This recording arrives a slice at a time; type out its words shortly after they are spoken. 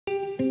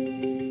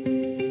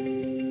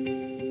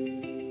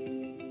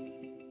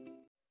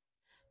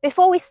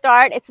Before we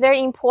start, it's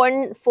very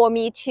important for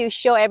me to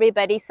show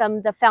everybody some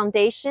of the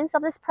foundations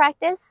of this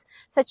practice,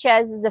 such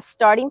as the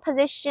starting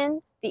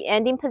position, the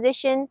ending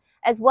position,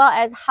 as well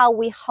as how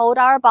we hold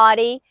our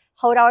body,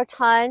 hold our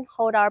tongue,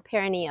 hold our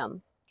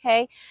perineum.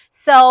 Okay,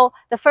 so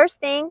the first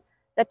thing,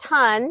 the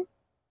tongue,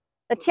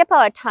 the tip of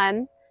our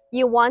tongue,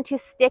 you want to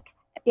stick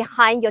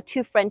behind your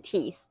two front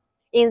teeth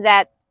in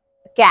that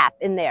gap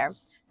in there.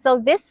 So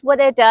this,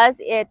 what it does,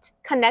 it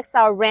connects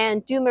our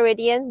ren du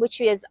meridian, which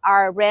is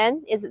our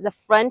ren is the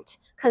front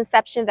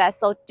conception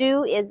vessel.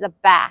 Du is the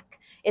back.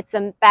 It's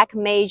a back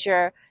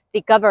major,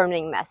 the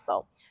governing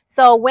vessel.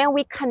 So when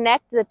we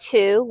connect the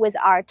two with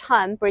our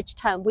tongue, bridge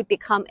tongue, we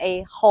become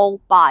a whole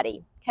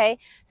body. Okay.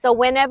 So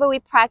whenever we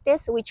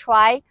practice, we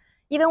try,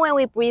 even when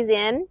we breathe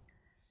in,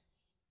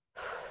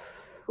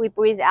 we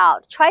breathe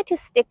out. Try to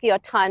stick your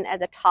tongue at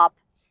the top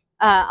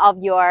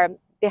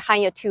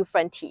behind your two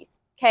front teeth.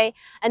 Okay,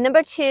 and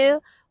number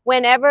two,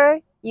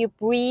 whenever you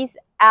breathe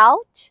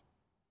out,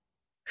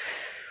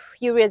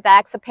 you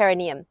relax the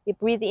perineum. You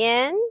breathe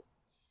in,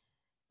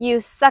 you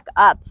suck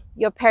up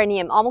your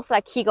perineum, almost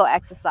like Qigong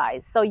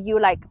exercise. So you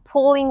like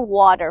pulling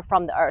water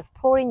from the earth,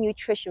 pulling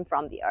nutrition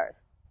from the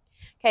earth.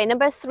 Okay,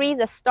 number three,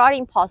 the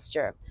starting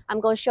posture. I'm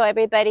going to show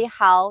everybody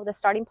how the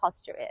starting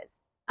posture is.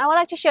 I would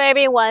like to show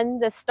everyone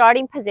the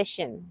starting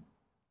position.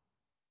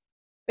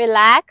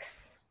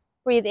 Relax,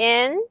 breathe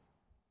in,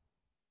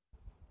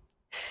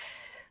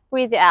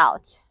 breathe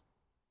out.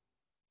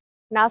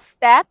 Now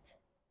step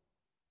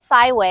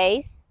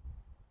sideways.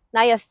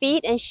 Now your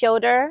feet and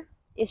shoulder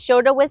is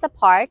shoulder width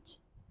apart.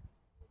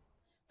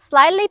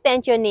 Slightly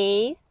bend your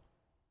knees.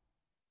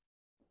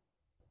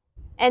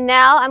 And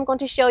now I'm going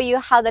to show you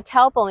how the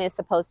tailbone is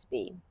supposed to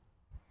be.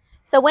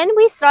 So when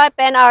we start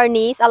bend our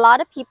knees, a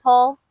lot of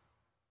people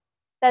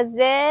does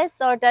this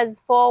or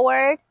does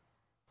forward.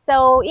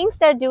 So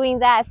instead of doing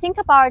that, think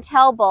about our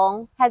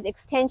tailbone has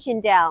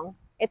extension down.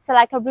 It's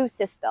like a root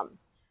system.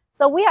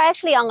 So we are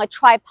actually on a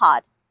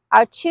tripod.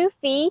 Our 2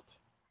 feet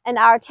and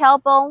our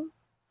tailbone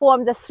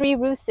form the 3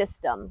 root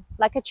system,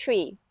 like a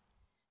tree.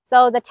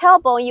 So the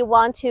tailbone, you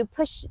want to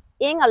push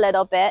in a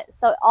little bit,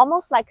 so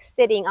almost like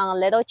sitting on a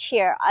little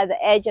chair at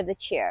the edge of the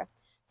chair.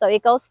 So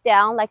it goes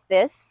down like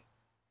this.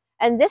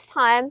 And this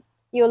time,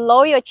 you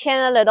lower your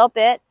chin a little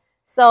bit,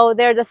 so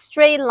there's a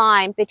straight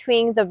line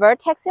between the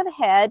vertex of the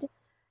head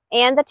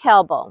and the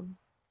tailbone.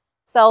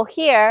 So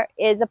here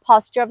is a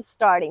posture of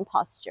starting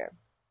posture.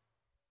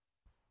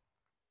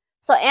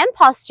 So end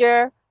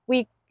posture,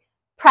 we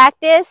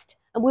practiced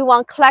and we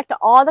want to collect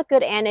all the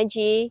good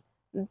energy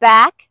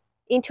back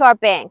into our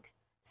bank.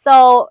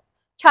 So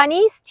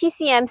Chinese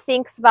TCM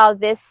thinks about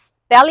this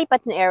belly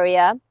button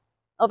area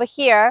over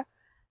here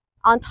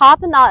on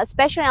top and not,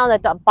 especially on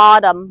the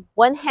bottom,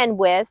 1 hand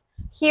width.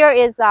 Here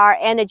is our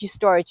energy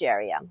storage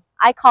area.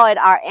 I call it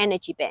our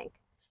energy bank.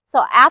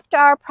 So after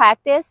our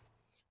practice,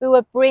 we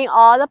will bring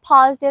all the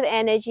positive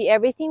energy,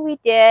 everything we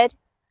did,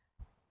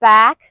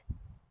 back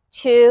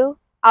to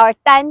our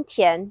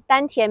dantian.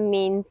 Dantian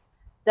means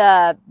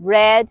the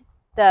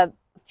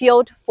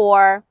field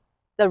for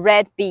the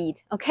red bead.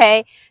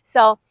 Okay,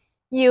 so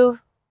you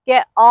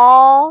get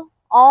all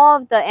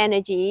of the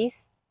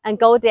energies and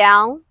go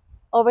down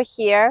over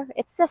here.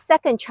 It's the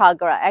second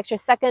chakra, actually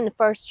second and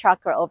first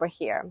chakra over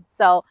here.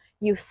 So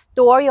you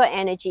store your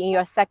energy in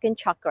your second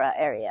chakra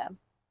area,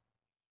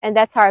 and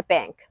that's our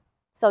bank.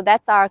 So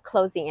that's our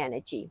closing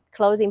energy,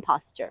 closing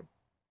posture.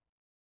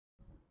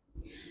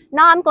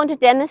 Now I'm going to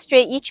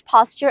demonstrate each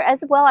posture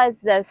as well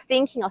as the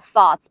thinking of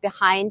thoughts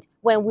behind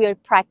when we're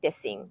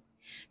practicing.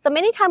 So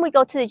many times we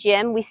go to the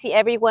gym, we see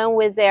everyone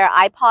with their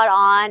iPod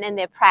on and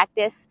their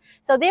practice.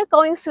 So they're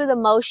going through the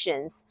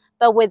motions,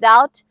 but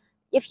without,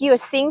 if you're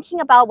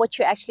thinking about what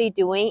you're actually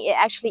doing, it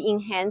actually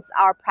enhances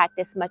our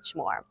practice much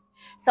more.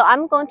 So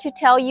I'm going to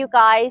tell you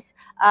guys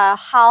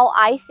how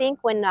I think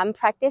when I'm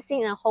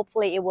practicing, and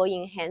hopefully it will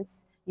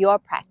enhance your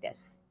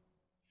practice.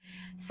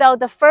 So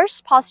the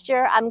first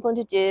posture I'm going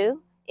to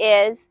do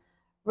is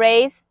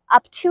raise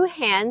up 2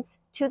 hands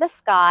to the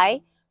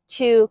sky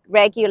to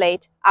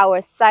regulate our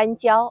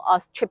sanjiao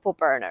or triple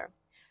burner.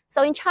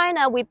 So in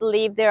China, we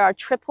believe there are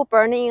triple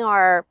burning in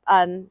our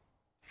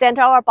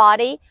center of our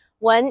body.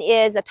 One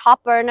is a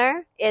top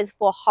burner is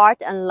for heart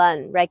and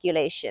lung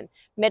regulation.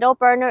 Middle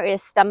burner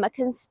is stomach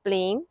and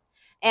spleen,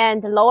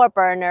 and the lower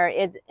burner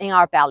is in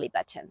our belly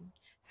button.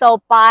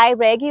 So by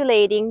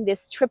regulating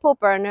this triple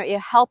burner, it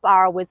helps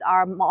with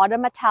our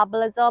modern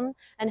metabolism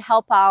and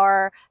help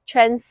our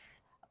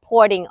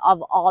transporting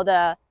of all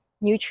the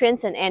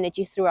nutrients and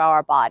energy through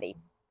our body.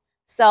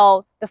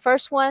 So the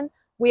first one,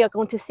 we are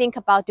going to think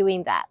about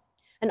doing that.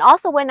 And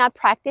also when I'm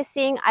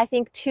practicing, I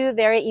think 2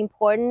 very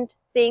important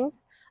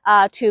things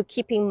to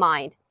keep in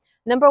mind.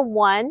 Number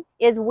 1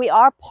 is we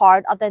are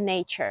part of the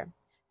nature.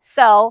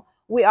 So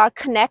we are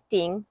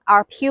connecting,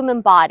 our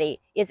human body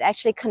is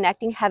actually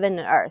connecting heaven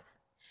and earth.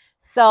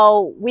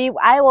 So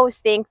I always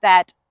think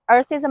that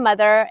earth is a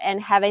mother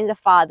and heaven is a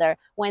father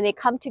when they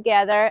come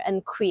together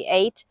and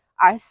create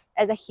us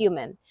as a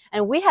human.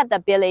 And we have the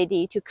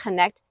ability to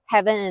connect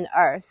heaven and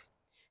earth.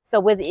 So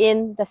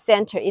within the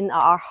center in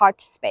our heart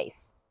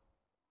space.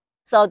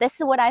 So this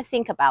is what I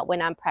think about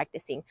when I'm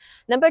practicing.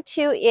 Number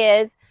 2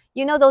 is,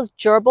 you know those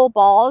gerbil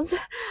balls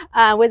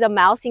with a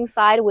mouse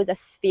inside with a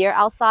sphere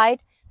outside?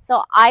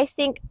 So I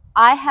think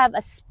I have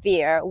a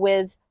sphere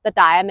with the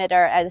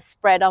diameter as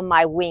spread on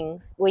my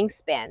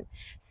wingspan.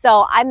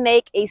 So I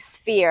make a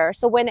sphere.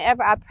 So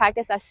whenever I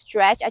practice, I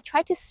stretch. I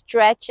try to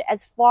stretch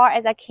as far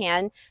as I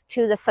can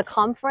to the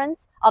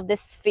circumference of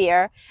this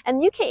sphere.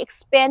 And you can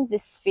expand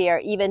this sphere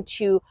even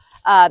to,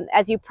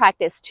 as you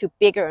practice, to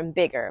bigger and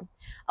bigger.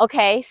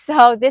 Okay,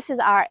 so this is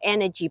our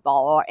energy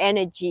ball or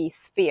energy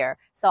sphere.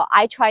 So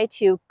I try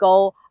to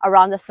go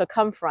around the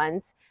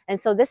circumference. And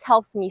so this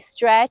helps me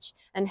stretch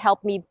and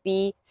help me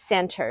be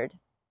centered.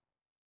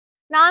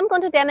 Now I'm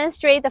going to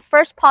demonstrate the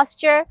first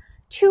posture.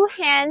 2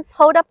 hands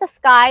hold up the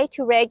sky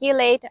to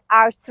regulate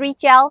our 3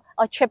 gel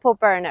or triple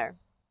burner.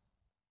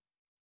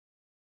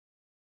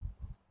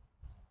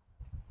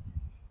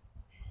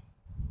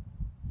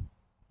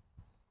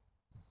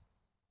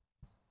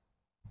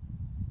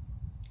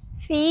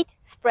 Feet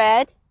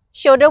spread,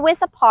 shoulder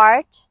width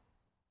apart,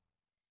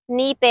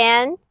 knee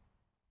bend.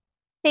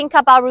 Think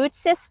about root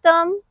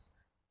system,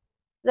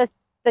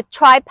 the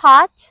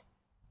tripod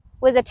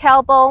with the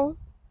tailbone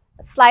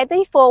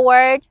slightly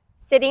forward,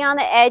 sitting on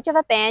the edge of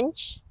a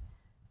bench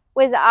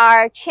with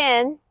our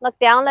chin, look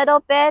down a little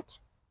bit,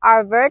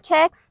 our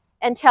vertex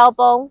and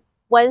tailbone,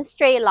 one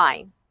straight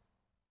line.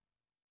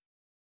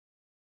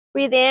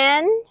 Breathe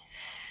in,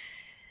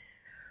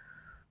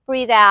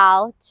 breathe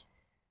out.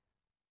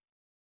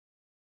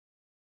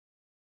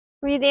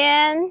 Breathe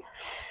in,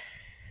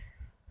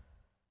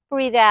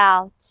 breathe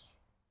out.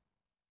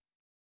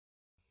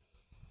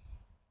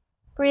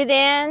 Breathe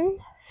in,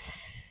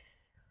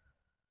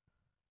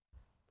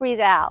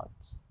 breathe out.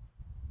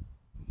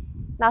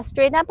 Now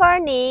straighten up our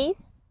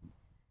knees.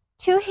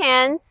 2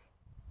 hands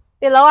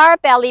below our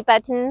belly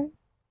button.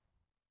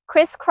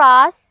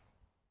 Crisscross.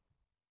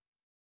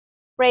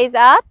 Raise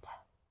up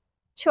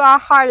to our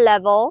heart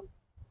level.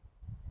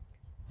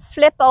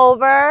 Flip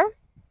over.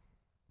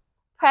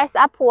 Press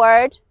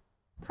upward.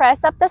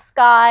 Press up the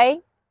sky.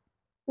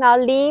 Now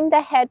lean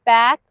the head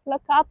back.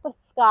 Look up at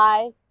the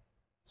sky.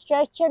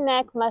 Stretch your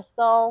neck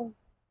muscle.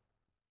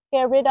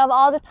 Get rid of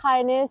all the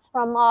tightness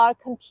from our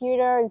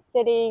computer and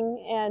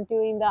sitting and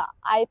doing the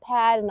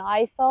iPad and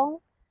iPhone.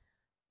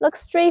 Look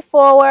straight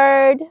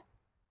forward.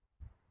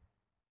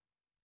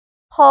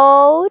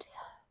 Hold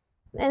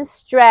and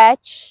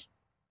stretch.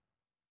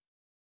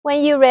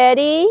 When you're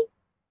ready,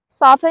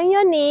 soften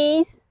your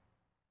knees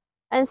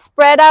and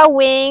spread our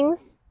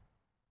wings.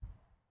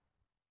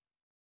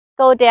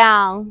 Go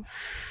down.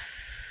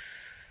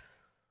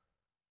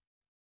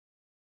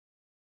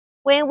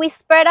 When we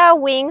spread our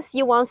wings,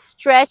 you want to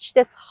stretch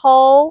this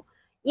whole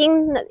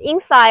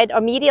inside or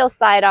medial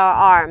side of our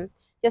arm.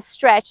 Just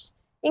stretch.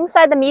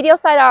 Inside the medial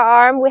side of our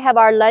arm, we have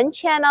our lung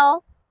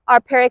channel, our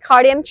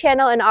pericardium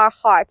channel, and our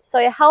heart. So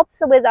it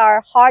helps with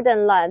our heart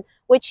and lung,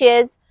 which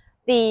is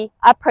the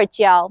upper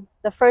gel,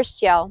 the first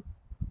gel.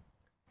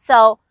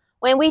 So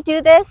when we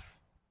do this,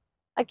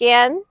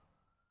 again,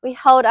 we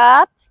hold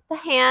up the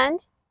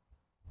hand,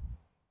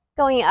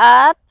 going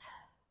up.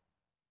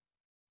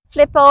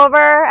 Flip over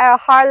our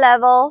heart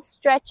level,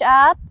 stretch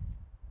up,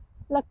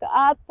 look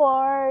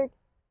upward,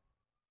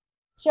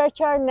 stretch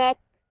our neck,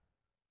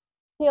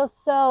 feels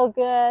so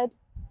good.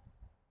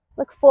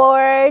 Look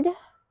forward.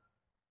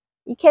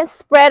 You can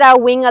spread our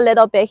wing a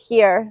little bit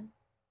here,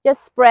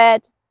 just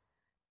spread.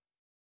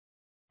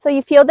 So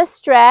you feel the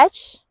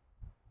stretch,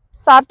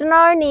 soften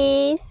our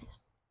knees,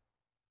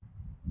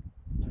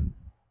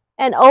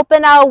 and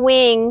open our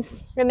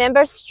wings.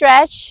 Remember,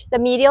 stretch the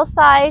medial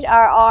side,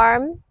 our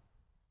arm,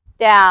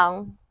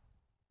 down.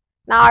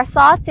 Now our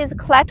thoughts is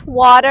collect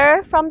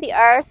water from the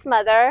Earth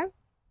Mother.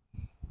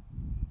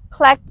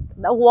 Collect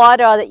the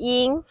water or the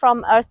yin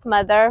from Earth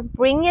Mother.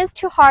 Bring it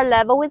to heart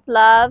level with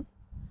love.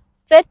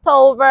 Flip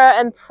over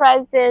and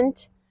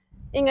present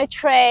in a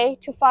tray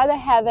to Father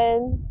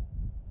Heaven,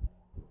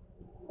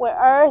 where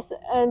Earth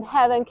and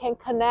Heaven can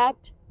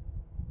connect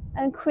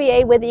and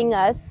create within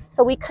us.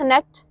 So we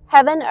connect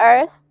Heaven,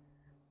 Earth,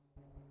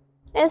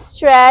 and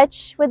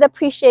stretch with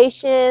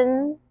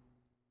appreciation.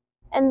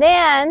 And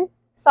then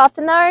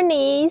soften our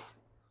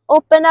knees,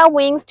 open our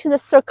wings to the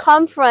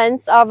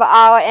circumference of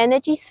our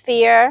energy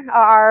sphere,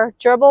 our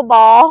gerbil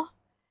ball,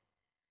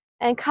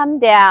 and come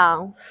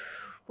down.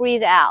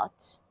 Breathe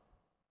out.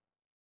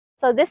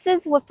 So this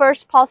is the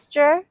first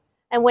posture.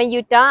 And when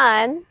you're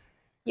done,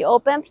 you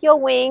open up your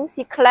wings,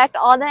 you collect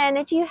all the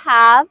energy you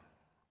have,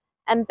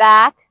 and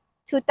back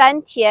to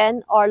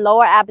Dantian or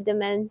lower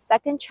abdomen,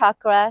 second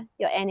chakra,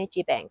 your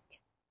energy bank.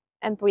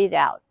 And breathe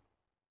out.